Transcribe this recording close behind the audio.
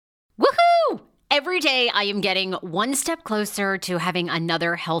Every day I am getting one step closer to having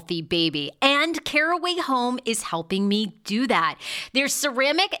another healthy baby, and Caraway Home is helping me do that. Their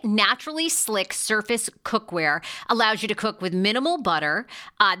ceramic, naturally slick surface cookware allows you to cook with minimal butter.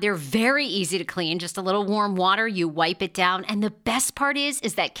 They're very easy to clean, just a little warm water, you wipe it down. And the best part is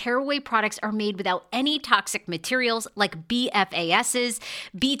that Caraway products are made without any toxic materials like BFASs,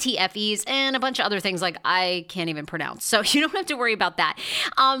 BTFEs, and a bunch of other things like I can't even pronounce. So you don't have to worry about that.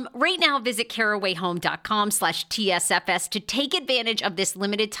 Right now, visit carawayhome.com/TSFS to take advantage of this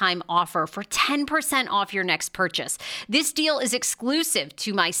limited time offer for 10% off your next purchase. This deal is exclusive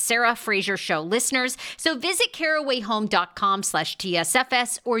to my Sarah Fraser Show listeners. So visit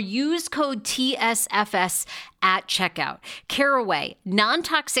carawayhome.com/TSFS or use code TSFS at checkout. Caraway,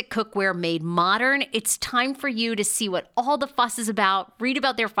 non-toxic cookware made modern. It's time for you to see what all the fuss is about, read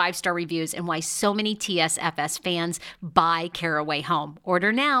about their 5-star reviews, and why so many TSFS fans buy Caraway Home.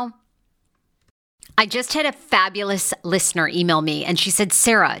 Order now. I just had a fabulous listener email me, and she said,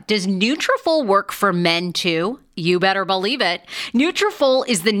 Sarah, does Nutrafol work for men too? You better believe it. Nutrafol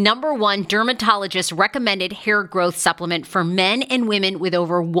is the #1 dermatologist recommended hair growth supplement for men and women, with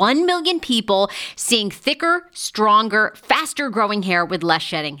over 1 million people seeing thicker, stronger, faster growing hair with less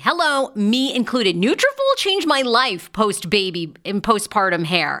shedding. Hello, me included. Nutrafol changed my life post-baby and postpartum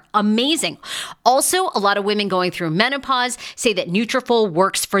hair. Amazing. Also, a lot of women going through menopause say that Nutrafol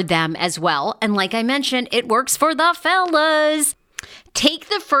works for them as well. And like I mentioned, it works for the fellas. Take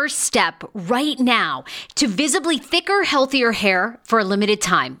the first step right now to visibly thicker, healthier hair for a limited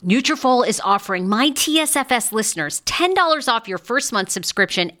time. Nutrafol is offering my TSFS listeners $10 off your first month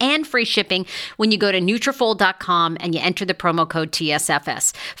subscription and free shipping when you go to Nutrafol.com and you enter the promo code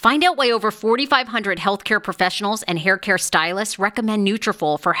TSFS. Find out why over 4,500 healthcare professionals and hair care stylists recommend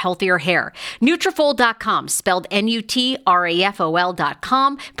Nutrafol for healthier hair. Nutrafol.com, spelled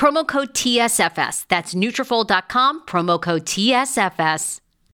Nutrafol.com, promo code TSFS. That's Nutrafol.com, promo code TSFS.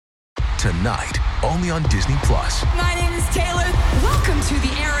 Tonight, only on Disney+. My name is Taylor. Welcome to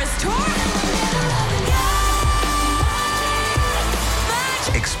the Eras Tour.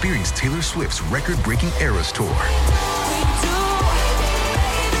 Experience Taylor Swift's record-breaking Eras Tour.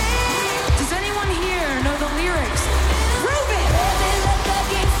 Does anyone here know the lyrics? Prove it!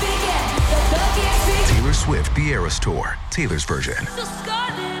 Taylor Swift, the Eras Tour, Taylor's version,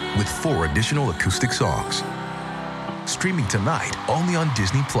 with 4 additional acoustic songs. Streaming tonight, only on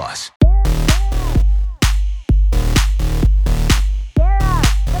Disney+.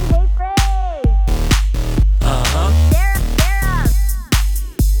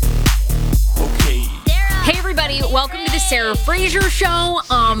 Hey everybody, welcome to the Sarah Fraser Show.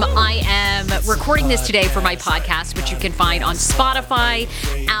 I am recording this today for my podcast, which you can find on Spotify,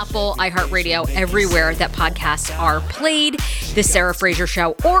 Apple, iHeartRadio, everywhere that podcasts are played. The Sarah Fraser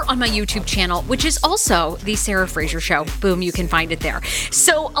Show, or on my YouTube channel, which is also the Sarah Fraser Show. Boom, you can find it there.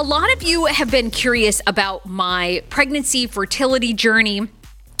 So a lot of you have been curious about my pregnancy, fertility journey,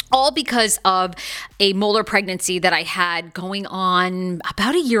 all because of a molar pregnancy that I had going on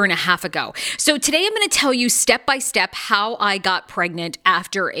about 1.5 years ago. So today I'm going to tell you step by step how I got pregnant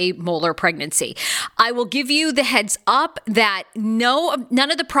after a molar pregnancy. I will give you the heads up that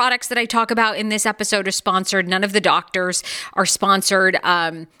none of the products that I talk about in this episode are sponsored. None of the doctors are sponsored.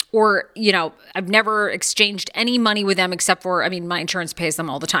 I've never exchanged any money with them except for, my insurance pays them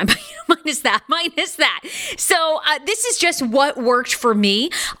all the time. minus that. So this is just what worked for me.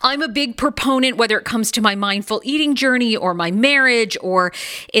 I'm a big proponent, whether it comes to my mindful eating journey or my marriage, or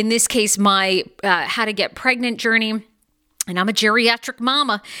in this case, my how to get pregnant journey. And I'm a geriatric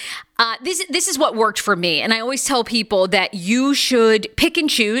mama. This is what worked for me. And I always tell people that you should pick and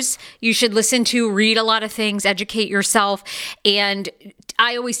choose. You should read a lot of things, educate yourself. And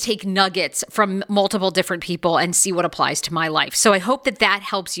I always take nuggets from multiple different people and see what applies to my life. So I hope that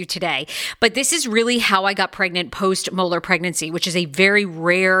helps you today. But this is really how I got pregnant post-molar pregnancy, which is a very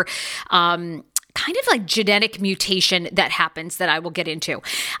rare kind of like genetic mutation that happens that I will get into.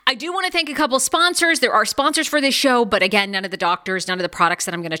 I do want to thank a couple sponsors. There are sponsors for this show, but again, none of the doctors, none of the products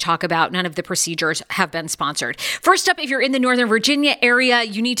that I'm going to talk about, none of the procedures have been sponsored. First up, if you're in the Northern Virginia area,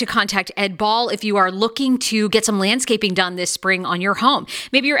 you need to contact Ed Ball if you are looking to get some landscaping done this spring on your home.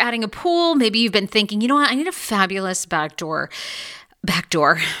 Maybe you're adding a pool. Maybe you've been thinking, you know what, I need a fabulous backyard,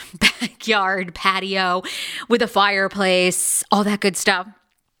 patio with a fireplace, all that good stuff.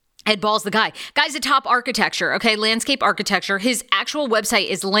 Ed Ball's the guy. Guy's a top architecture, okay? Landscape architecture. His actual website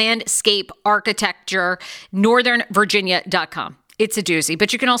is landscapearchitecturenorthernvirginia.com. It's a doozy,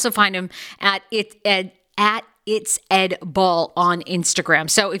 but you can also find him at It's Ed Ball on Instagram.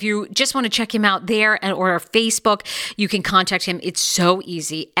 So if you just want to check him out there or Facebook, you can contact him. It's so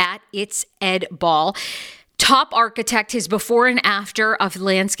easy at It's Ed Ball. Top architect, his before and after of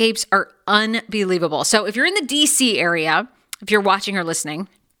landscapes are unbelievable. So if you're in the DC area, if you're watching or listening,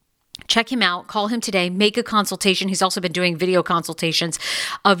 check him out, call him today, make a consultation. He's also been doing video consultations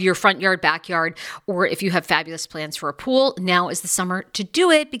of your front yard, backyard, or if you have fabulous plans for a pool, now is the summer to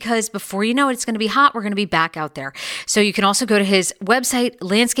do it because before you know it, it's going to be hot. We're going to be back out there. So you can also go to his website,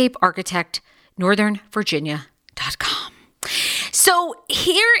 landscapearchitectnorthernvirginia.com. So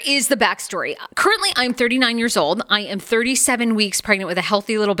here is the backstory. Currently, I'm 39 years old. I am 37 weeks pregnant with a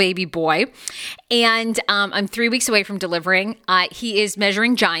healthy little baby boy, and I'm 3 weeks away from delivering. He is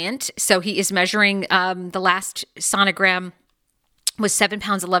measuring giant, so he is measuring the last sonogram was 7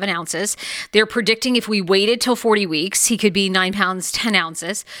 pounds, 11 ounces. They're predicting if we waited till 40 weeks, he could be 9 pounds, 10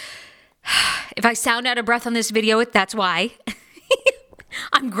 ounces. If I sound out of breath on this video, that's why.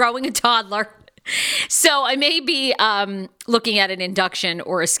 I'm growing a toddler. So I may be looking at an induction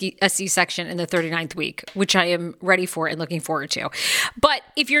or a C-section in the 39th week, which I am ready for and looking forward to. But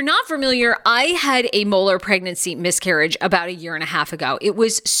if you're not familiar, I had a molar pregnancy miscarriage about a year and a half ago. It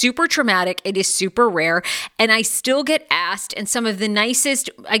was super traumatic. It is super rare. And I still get asked, and some of the nicest,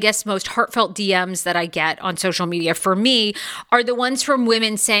 I guess, most heartfelt DMs that I get on social media for me are the ones from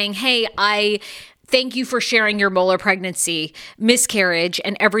women saying, hey, thank you for sharing your molar pregnancy, miscarriage,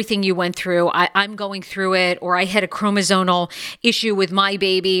 and everything you went through. I'm going through it, or I had a chromosomal issue with my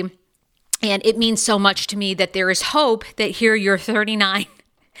baby, and it means so much to me that there is hope that here you're 39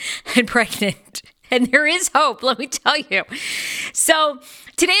 and pregnant. And there is hope, let me tell you. So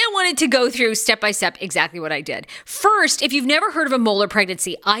today I wanted to go through step by step exactly what I did. First, if you've never heard of a molar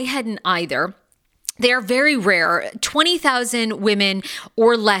pregnancy, I hadn't either. They are very rare. 20,000 women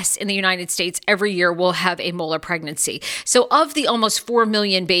or less in the United States every year will have a molar pregnancy. So of the almost 4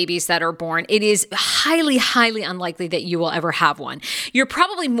 million babies that are born, it is highly, highly unlikely that you will ever have one. You're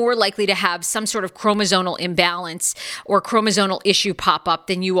probably more likely to have some sort of chromosomal imbalance or chromosomal issue pop up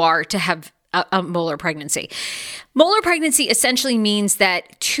than you are to have a molar pregnancy. Molar pregnancy essentially means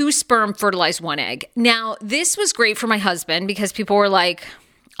that 2 sperm fertilize 1 egg. Now, this was great for my husband because people were like,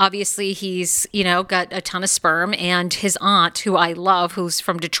 obviously, he's, got a ton of sperm, and his aunt, who I love, who's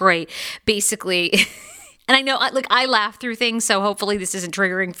from Detroit, basically, and I know, I laugh through things, so hopefully this isn't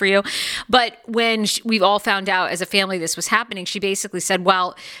triggering for you. But when we've all found out as a family this was happening, she basically said,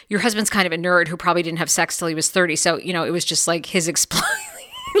 well, your husband's kind of a nerd who probably didn't have sex till he was 30. So, it was just like his explaining,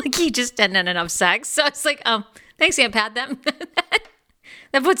 like he just hadn't had enough sex. So it's like, thanks, Aunt Pat. That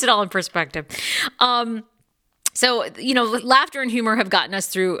puts it all in perspective. So, laughter and humor have gotten us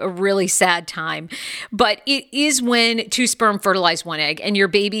through a really sad time, but it is when 2 sperm fertilize 1 egg and your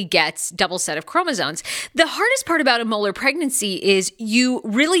baby gets double set of chromosomes. The hardest part about a molar pregnancy is you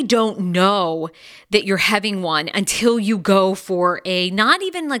really don't know that you're having one until you go for not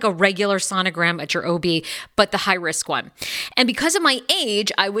even like a regular sonogram at your OB, but the high risk one. And because of my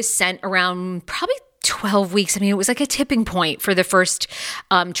age, I was sent around probably 12 weeks. I mean, it was like a tipping point for the first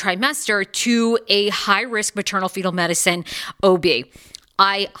trimester to a high-risk maternal fetal medicine OB.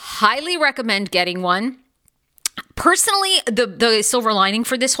 I highly recommend getting one. Personally, the silver lining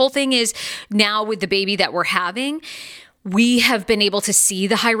for this whole thing is now with the baby that we're having, we have been able to see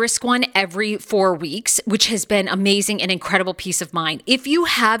the high-risk one every 4 weeks, which has been amazing and incredible peace of mind. If you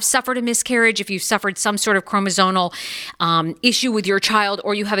have suffered a miscarriage, if you've suffered some sort of chromosomal issue with your child,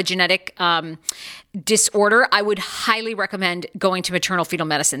 or you have a genetic disorder, I would highly recommend going to maternal fetal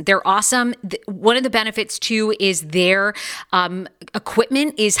medicine. They're awesome. One of the benefits too is their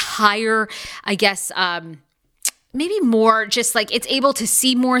equipment is higher, I guess, maybe more just like it's able to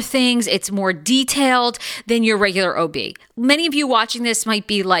see more things. It's more detailed than your regular OB. Many of you watching this might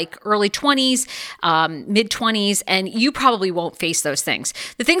be like early 20s, mid 20s, and you probably won't face those things.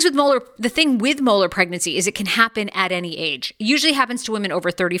 The thing with molar pregnancy is it can happen at any age. It usually happens to women over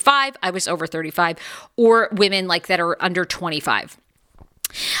 35. I was over 35, or women like that are under 25.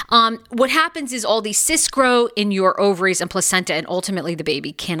 What happens is all these cysts grow in your ovaries and placenta, and ultimately the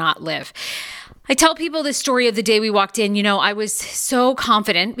baby cannot live. I tell people this story of the day we walked in. I was so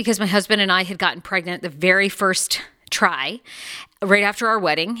confident because my husband and I had gotten pregnant the very first try right after our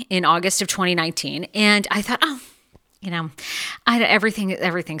wedding in August of 2019. And I thought,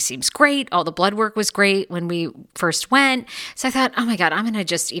 everything seems great. All the blood work was great when we first went. So I thought, oh my God, I'm going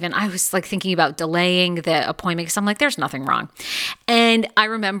to I was like thinking about delaying the appointment because I'm like, there's nothing wrong. And I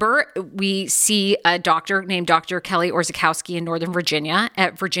remember we see a doctor named Dr. Kelly Orzakowski in Northern Virginia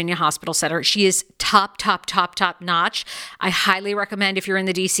at Virginia Hospital Center. She is top notch. I highly recommend if you're in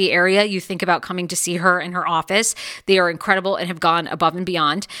the DC area, you think about coming to see her in her office. They are incredible and have gone above and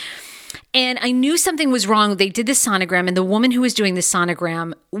beyond. And I knew something was wrong. They did the sonogram, and the woman who was doing the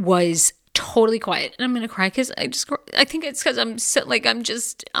sonogram was totally quiet. And I'm going to cry because I think it's because I'm so, I'm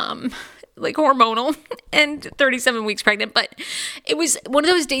just like hormonal and 37 weeks pregnant. But it was one of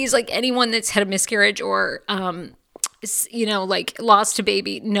those days like anyone that's had a miscarriage or, lost a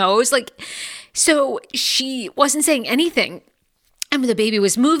baby knows. So she wasn't saying anything. And the baby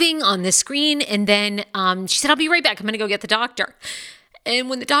was moving on the screen. And then she said, I'll be right back. I'm going to go get the doctor.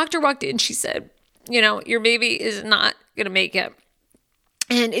 And when the doctor walked in, she said, your baby is not going to make it.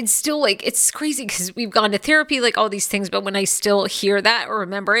 And it's still it's crazy because we've gone to therapy, all these things. But when I still hear that or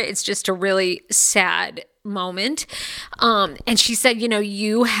remember it, it's just a really sad moment. And she said,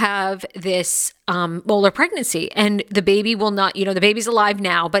 you have this molar pregnancy and the baby will not, the baby's alive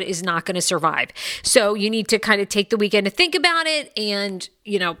now, but is not going to survive. So you need to kind of take the weekend to think about it. And,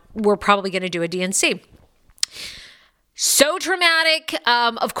 we're probably going to do a DNC. So traumatic.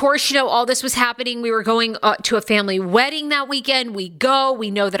 Of course, all this was happening. We were going to a family wedding that weekend. We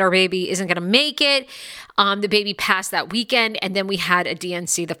know that our baby isn't going to make it. The baby passed that weekend, and then we had a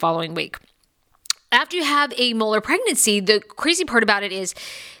DNC the following week. After you have a molar pregnancy, the crazy part about it is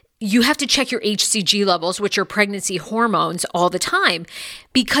you have to check your HCG levels, which are pregnancy hormones, all the time,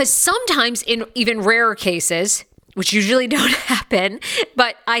 because sometimes in even rarer cases, which usually don't happen,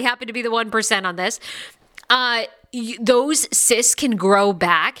 but I happen to be the 1% on this, those cysts can grow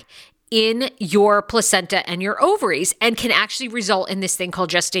back in your placenta and your ovaries and can actually result in this thing called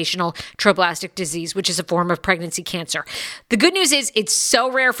gestational trophoblastic disease, which is a form of pregnancy cancer. The good news is it's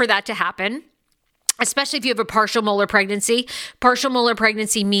so rare for that to happen, especially if you have a partial molar pregnancy. Partial molar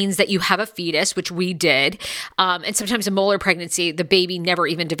pregnancy means that you have a fetus, which we did. And sometimes a molar pregnancy, the baby never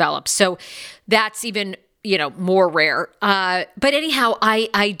even develops. So that's even more rare. But anyhow,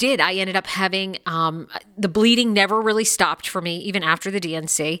 I did. I ended up having, the bleeding never really stopped for me, even after the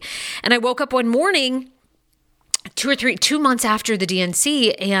DNC. And I woke up one morning, 2 months after the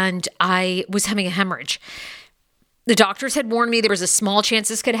DNC, and I was having a hemorrhage. The doctors had warned me there was a small chance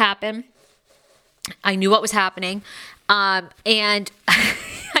this could happen. I knew what was happening. And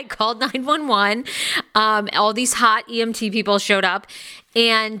I called 911. All these hot EMT people showed up,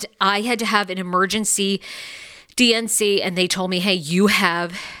 and I had to have an emergency DNC, and they told me, hey, you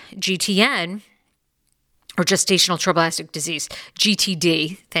have GTN, or gestational trophoblastic disease,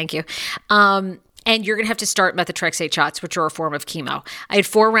 GTD, thank you. And you're going to have to start methotrexate shots, which are a form of chemo. I had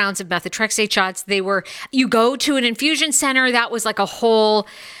 4 rounds of methotrexate shots. You go to an infusion center. That was like a whole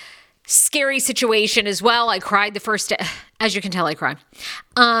scary situation as well. I cried the first day. As you can tell, I cry.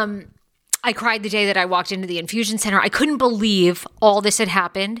 I cried the day that I walked into the infusion center. I couldn't believe all this had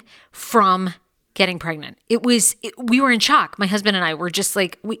happened from getting pregnant. We were in shock. My husband and I were just we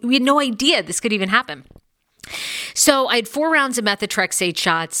had no idea this could even happen. So I had 4 rounds of methotrexate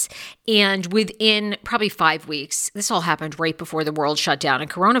shots, and within probably 5 weeks, this all happened right before the world shut down and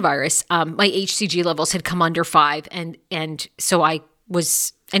coronavirus, my HCG levels had come under 5, and so I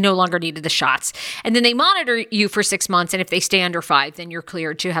no longer needed the shots. And then they monitor you for 6 months. And if they stay under 5, then you're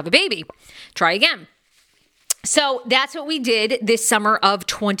cleared to have a baby. Try again. So that's what we did this summer of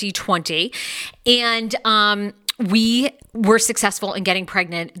 2020. And we were successful in getting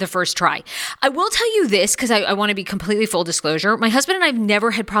pregnant the first try. I will tell you this because I want to be completely full disclosure. My husband and I have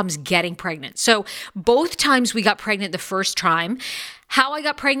never had problems getting pregnant. So both times we got pregnant the first time. How I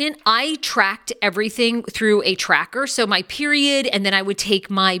got pregnant, I tracked everything through a tracker. So my period, and then I would take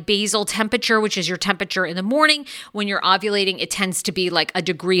my basal temperature, which is your temperature in the morning. When you're ovulating, it tends to be like a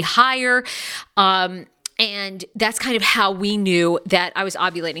degree higher. And that's kind of how we knew that I was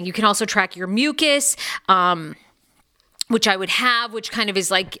ovulating. You can also track your mucus, which I would have, which kind of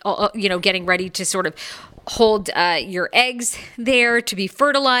is like, getting ready to sort of hold your eggs there to be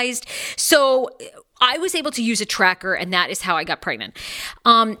fertilized. So I was able to use a tracker, and that is how I got pregnant.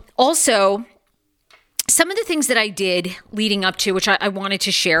 Also, some of the things that I did leading up to, which I wanted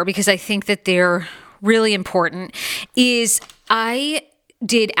to share because I think that they're really important, is I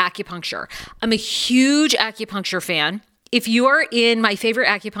did acupuncture. I'm a huge acupuncture fan. If you are my favorite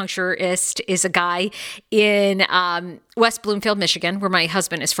acupuncturist is a guy in West Bloomfield, Michigan, where my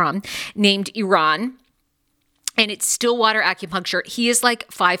husband is from, named Iran. and it's Stillwater Acupuncture. He is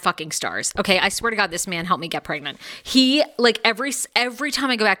like 5 fucking stars. Okay, I swear to God, this man helped me get pregnant. He, like, every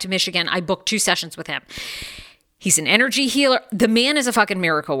time I go back to Michigan, I book 2 sessions with him. He's an energy healer. The man is a fucking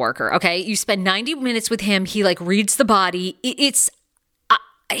miracle worker. Okay, you spend 90 minutes with him. He like reads the body.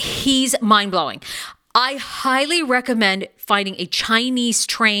 He's mind blowing. I highly recommend finding a Chinese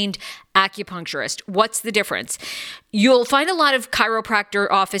trained acupuncturist. What's the difference? You'll find a lot of chiropractor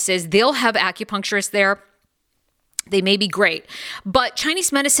offices. They'll have acupuncturists there. They may be great, but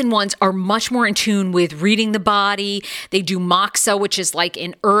Chinese medicine ones are much more in tune with reading the body. They do moxa, which is like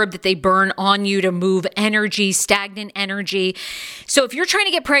an herb that they burn on you to move energy, stagnant energy. So if you're trying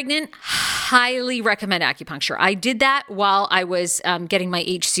to get pregnant, highly recommend acupuncture. I did that while I was getting my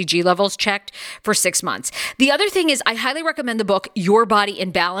HCG levels checked for 6 months. The other thing is I highly recommend the book Your Body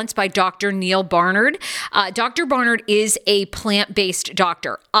in Balance by Dr. Neil Barnard. Dr. Barnard is a plant-based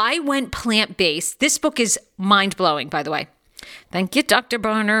doctor. I went plant-based. This book is mind-blowing, by the way. Thank you, Dr.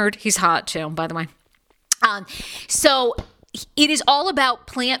 Barnard. He's hot too, by the way. So it is all about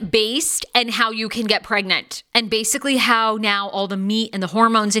plant-based and how you can get pregnant, and basically how now all the meat and the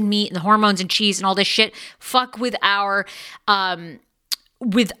hormones in meat and the hormones in cheese and all this shit fuck with our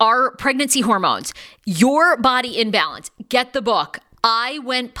pregnancy hormones. Your Body in Balance. Get the book. I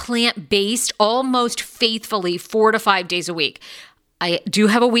went plant-based almost faithfully 4 to 5 days a week. I do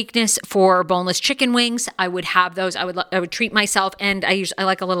have a weakness for boneless chicken wings. I would have those. I would treat myself, and I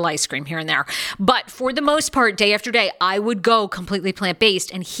like a little ice cream here and there. But for the most part, day after day, I would go completely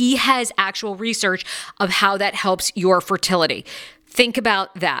plant-based, and he has actual research of how that helps your fertility. Think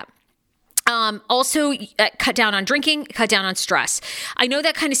about that. Also, cut down on drinking, cut down on stress. I know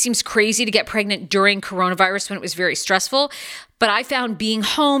that kind of seems crazy to get pregnant during coronavirus when it was very stressful, but I found being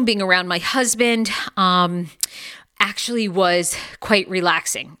home, being around my husband, actually was quite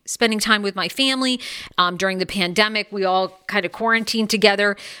relaxing. Spending time with my family during the pandemic, we all kind of quarantined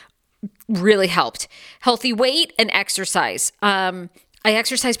together, really helped. Healthy weight and exercise. I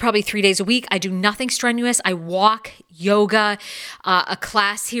exercise probably 3 days a week. I do nothing strenuous. I walk, yoga, a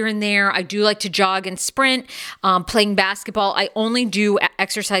class here and there. I do like to jog and sprint, playing basketball. I only do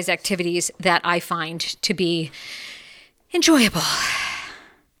exercise activities that I find to be enjoyable.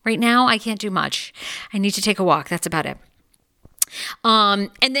 Right now, I can't do much. I need to take a walk. That's about it.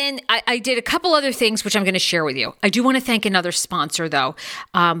 And then I did a couple other things, which I'm going to share with you. I do want to thank another sponsor, though,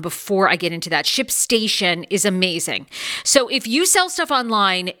 before I get into that. ShipStation is amazing. So if you sell stuff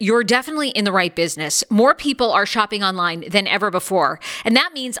online, you're definitely in the right business. More people are shopping online than ever before. And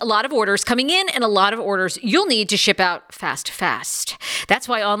that means a lot of orders coming in and a lot of orders you'll need to ship out fast. That's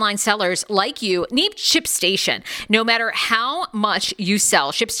why online sellers like you need ShipStation. No matter how much you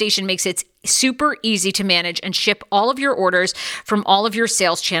sell, ShipStation makes it super easy to manage and ship all of your orders from all of your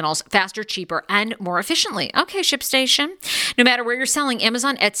sales channels faster, cheaper, and more efficiently. Okay, ShipStation. No matter where you're selling,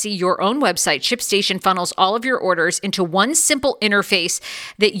 Amazon, Etsy, your own website, ShipStation funnels all of your orders into one simple interface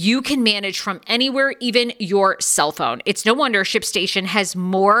that you can manage from anywhere, even your cell phone. It's no wonder ShipStation has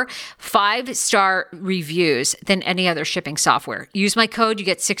more 5-star reviews than any other shipping software. Use my code, you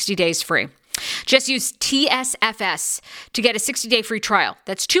get 60 days free. Just use TSFS to get a 60-day free trial.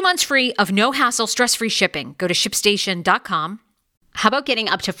 That's 2 months free of no hassle, stress-free shipping. Go to ShipStation.com. How about getting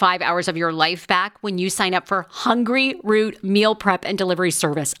up to 5 hours of your life back when you sign up for Hungry Root meal prep and delivery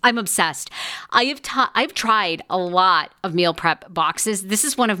service? I'm obsessed. I've tried a lot of meal prep boxes. This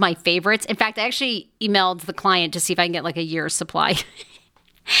is one of my favorites. In fact, I actually emailed the client to see if I can get like a year's supply.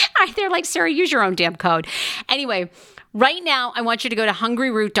 They're like, Sarah, use your own damn code. Anyway, right now, I want you to go to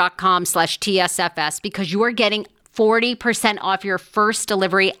hungryroot.com/TSFS because you are getting 40% off your first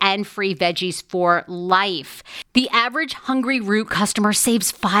delivery and free veggies for life. The average Hungry Root customer saves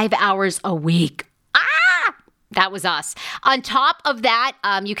 5 hours a week. That was us. On top of that,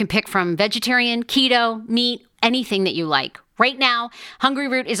 you can pick from vegetarian, keto, meat, anything that you like. Right now, Hungry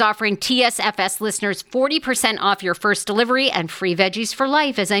Root is offering TSFS listeners 40% off your first delivery and free veggies for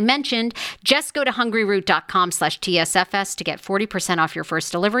life. As I mentioned, just go to hungryroot.com/TSFS to get 40% off your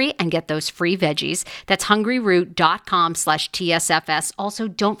first delivery and get those free veggies. That's hungryroot.com/TSFS. Also,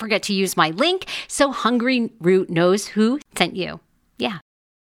 don't forget to use my link so Hungry Root knows who sent you. Yeah.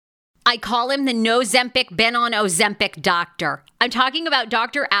 I call him the No-Zempic, been on Ozempic doctor. I'm talking about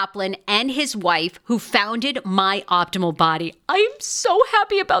Dr. Applin and his wife who founded My Optimal Body. I'm so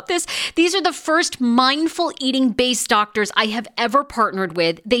happy about this. These are the first mindful eating-based doctors I have ever partnered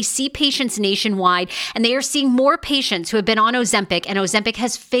with. They see patients nationwide, and they are seeing more patients who have been on Ozempic, and Ozempic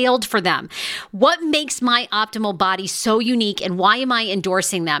has failed for them. What makes My Optimal Body so unique, and why am I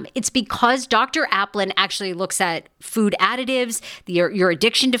endorsing them? It's because Dr. Applin actually looks at food additives, your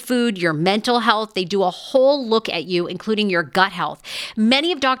addiction to food, mood, your mental health. They do a whole look at you, including your gut health.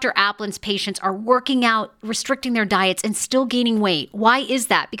 Many of Dr. Aplin's patients are working out, restricting their diets, and still gaining weight. Why is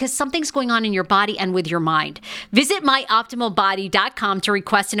that? Because something's going on in your body and with your mind. Visit myoptimalbody.com to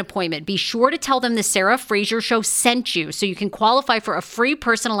request an appointment. Be sure to tell them the Sarah Fraser Show sent you so you can qualify for a free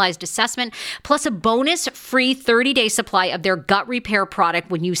personalized assessment plus a bonus free 30-day supply of their gut repair product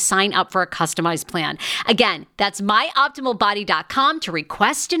when you sign up for a customized plan. Again, that's myoptimalbody.com to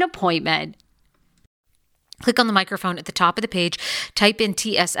request an appointment. Click on the microphone at the top of the page, type in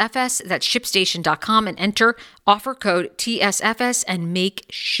TSFS, that's shipstation.com, and enter offer code TSFS and make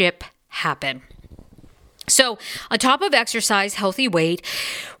ship happen. So on top of exercise, healthy weight,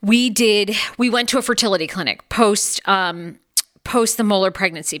 we went to a fertility clinic post the Molar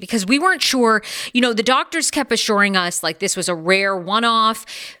pregnancy because we weren't sure, the doctors kept assuring us like this was a rare one-off,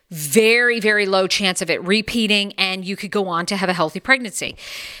 very, very low chance of it repeating, and you could go on to have a healthy pregnancy.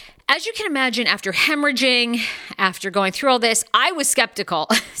 As you can imagine, after hemorrhaging, after going through all this, I was skeptical.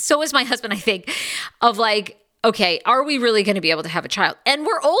 So was my husband, I think, of like, okay, are we really going to be able to have a child? And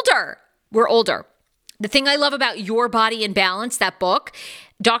we're older. The thing I love about Your Body in Balance, that book,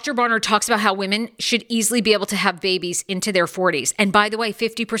 Dr. Barnard talks about how women should easily be able to have babies into their 40s. And by the way,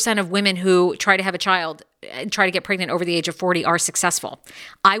 50% of women who try to have a child and try to get pregnant over the age of 40 are successful.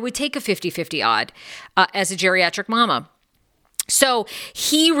 I would take a 50-50 odd as a geriatric mama. So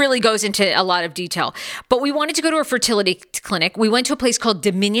he really goes into a lot of detail, but we wanted to go to a fertility clinic. We went to a place called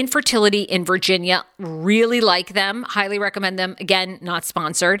Dominion Fertility in Virginia. Really like them. Highly recommend them. Again, not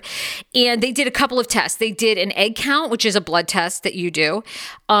sponsored. And they did a couple of tests. They did an egg count, which is a blood test that you do.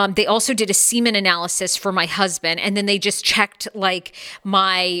 They also did a semen analysis for my husband. And then they just checked like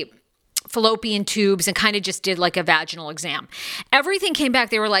my fallopian tubes and kind of just did like a vaginal exam. Everything came back.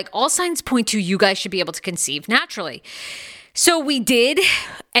 They were like, all signs point to you guys should be able to conceive naturally. So we did,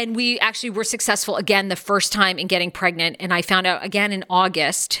 and we actually were successful again the first time in getting pregnant. And I found out again in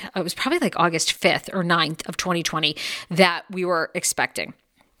August, it was probably like August 5th or 9th of 2020, that we were expecting.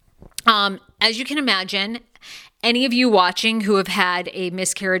 As you can imagine, any of you watching who have had a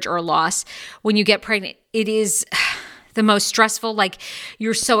miscarriage or a loss, when you get pregnant, it is the most stressful. Like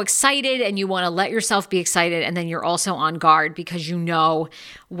you're so excited and you want to let yourself be excited. And then you're also on guard because you know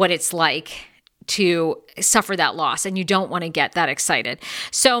what it's like to suffer that loss and you don't want to get that excited.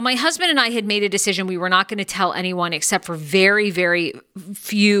 So my husband and I had made a decision. We were not going to tell anyone except for very, very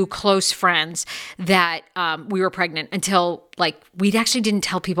few close friends that we were pregnant until we actually didn't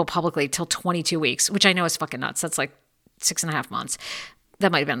tell people publicly till 22 weeks, which I know is fucking nuts. That's like 6.5 months.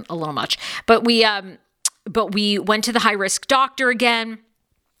 That might've been a little much, but we went to the high risk doctor again.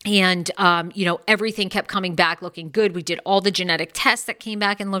 And, everything kept coming back looking good. We did all the genetic tests that came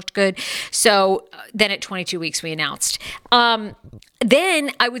back and looked good. So then at 22 weeks, we announced. Then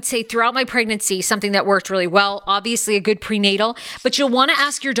I would say throughout my pregnancy, something that worked really well, obviously a good prenatal, but you'll want to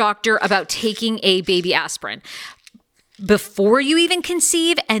ask your doctor about taking a baby aspirin before you even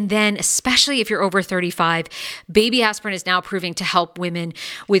conceive. And then especially if you're over 35, baby aspirin is now proving to help women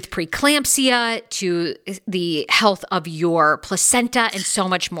with preeclampsia, to the health of your placenta, and so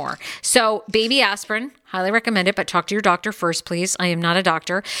much more. So baby aspirin, highly recommend it, but talk to your doctor first, please. I am not a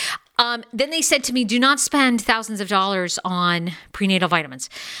doctor. Then they said to me, do not spend thousands of dollars on prenatal vitamins.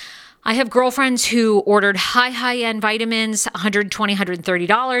 I have girlfriends who ordered high-end vitamins, $120,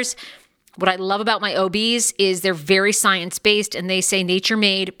 $130. What I love about my OBs is they're very science-based, and they say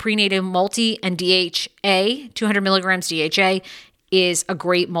nature-made prenatal multi and DHA, 200 milligrams DHA, is a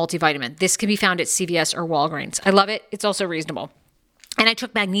great multivitamin. This can be found at CVS or Walgreens. I love it. It's also reasonable. And I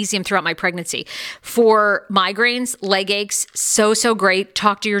took magnesium throughout my pregnancy. For migraines, leg aches, so great.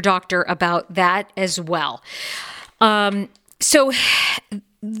 Talk to your doctor about that as well. So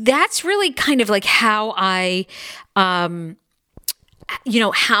that's really kind of like how I... how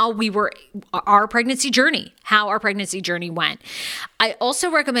our pregnancy journey went. I also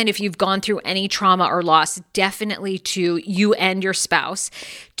recommend, if you've gone through any trauma or loss, definitely to you and your spouse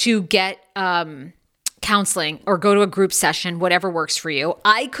to get counseling or go to a group session, whatever works for you.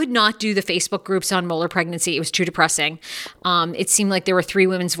 I could not do the Facebook groups on Molar pregnancy. It was too depressing. It seemed like there were 3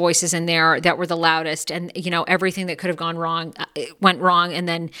 women's voices in there that were the loudest, and everything that could have gone wrong went wrong. And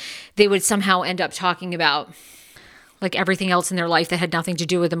then they would somehow end up talking about like everything else in their life that had nothing to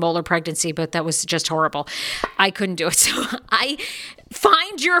do with the Molar pregnancy, but that was just horrible. I couldn't do it. So I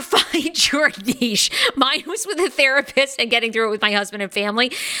find your niche. Mine was with a therapist and getting through it with my husband and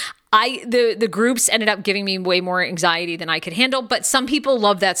family. The groups ended up giving me way more anxiety than I could handle, but some people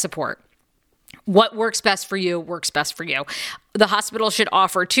love that support. What works best for you works best for you. the hospital should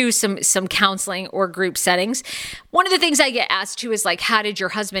offer too some counseling or group settings. One of the things I get asked too is like, how did your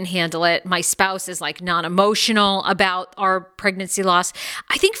husband handle it? My spouse is like non-emotional about our pregnancy loss.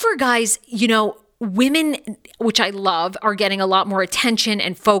 I think for guys, women, which I love, are getting a lot more attention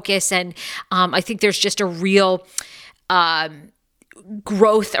and focus. And I think there's just a real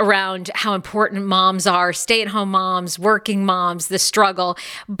growth around how important moms are, stay-at-home moms, working moms, the struggle.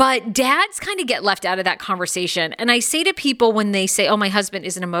 But dads kind of get left out of that conversation. And I say to people when they say, oh, my husband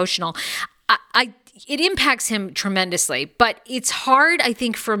isn't emotional, it impacts him tremendously, but it's hard, I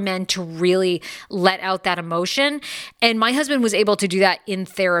think, for men to really let out that emotion. And my husband was able to do that in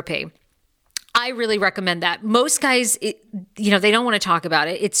therapy. I really recommend that. Most guys, they don't want to talk about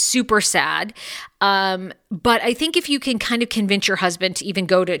it. It's super sad. But I think if you can kind of convince your husband to even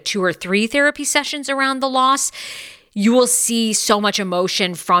go to 2 or 3 therapy sessions around the loss, you will see so much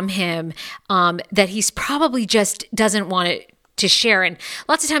emotion from him that he's probably just doesn't want to share. And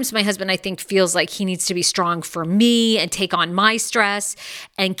lots of times my husband, I think, feels like he needs to be strong for me and take on my stress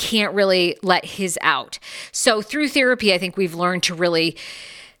and can't really let his out. So through therapy, I think we've learned to really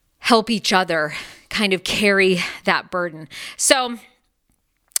help each other kind of carry that burden. So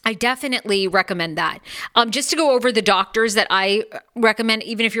I definitely recommend that. Just to go over the doctors that I recommend,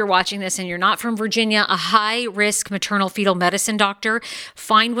 even if you're watching this and you're not from Virginia, a high-risk maternal fetal medicine doctor.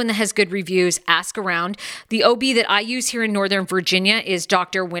 Find one that has good reviews. Ask around. The OB that I use here in Northern Virginia is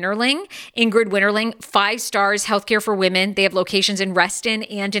Dr. Winterling, Ingrid Winterling, 5 stars, healthcare for women. They have locations in Reston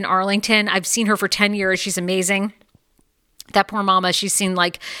and in Arlington. I've seen her for 10 years. She's amazing. That poor mama, she's seen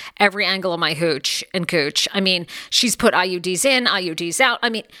like every angle of my hooch and cooch. I mean, she's put IUDs in, IUDs out. I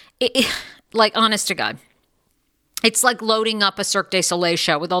mean, like honest to God, it's like loading up a Cirque du Soleil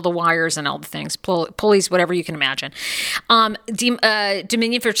show with all the wires and all the things, pulleys, whatever you can imagine.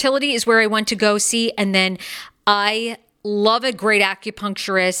 Dominion Fertility is where I went to go see. And then I love a great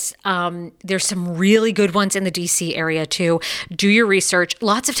acupuncturist. There's some really good ones in the DC area too. Do your research.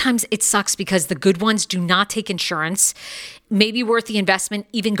 Lots of times it sucks because the good ones do not take insurance. Maybe worth the investment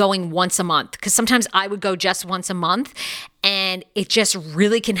even going once a month, because sometimes I would go just once a month and it just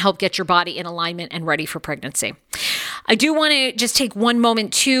really can help get your body in alignment and ready for pregnancy. I do want to just take one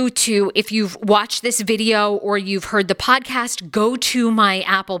moment too to, if you've watched this video or you've heard the podcast, go to my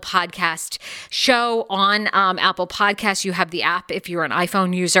Apple Podcast show on Apple Podcasts. You have the app if you're an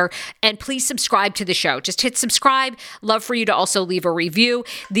iPhone user, and please subscribe to the show. Just hit subscribe. Love for you to also leave a review.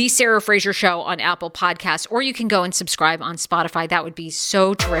 The Sarah Fraser Show on Apple Podcasts, or you can go and subscribe on Spotify. That would be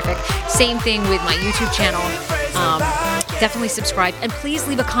so terrific. Same thing with my YouTube channel. Definitely subscribe, and please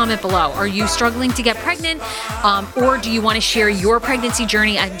leave a comment below. Are you struggling to get pregnant, or do you want to share your pregnancy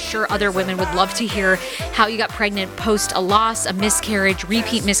journey? I'm sure other women would love to hear how you got pregnant post a loss, a miscarriage,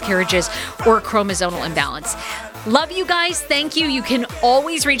 repeat miscarriages, or chromosomal imbalance. Love you guys. Thank you. You can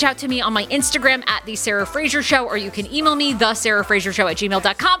always reach out to me on my Instagram at The Sarah Fraser Show, or you can email me,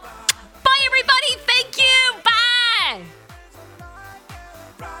 thesarahfrasershow@gmail.com. Bye, everybody.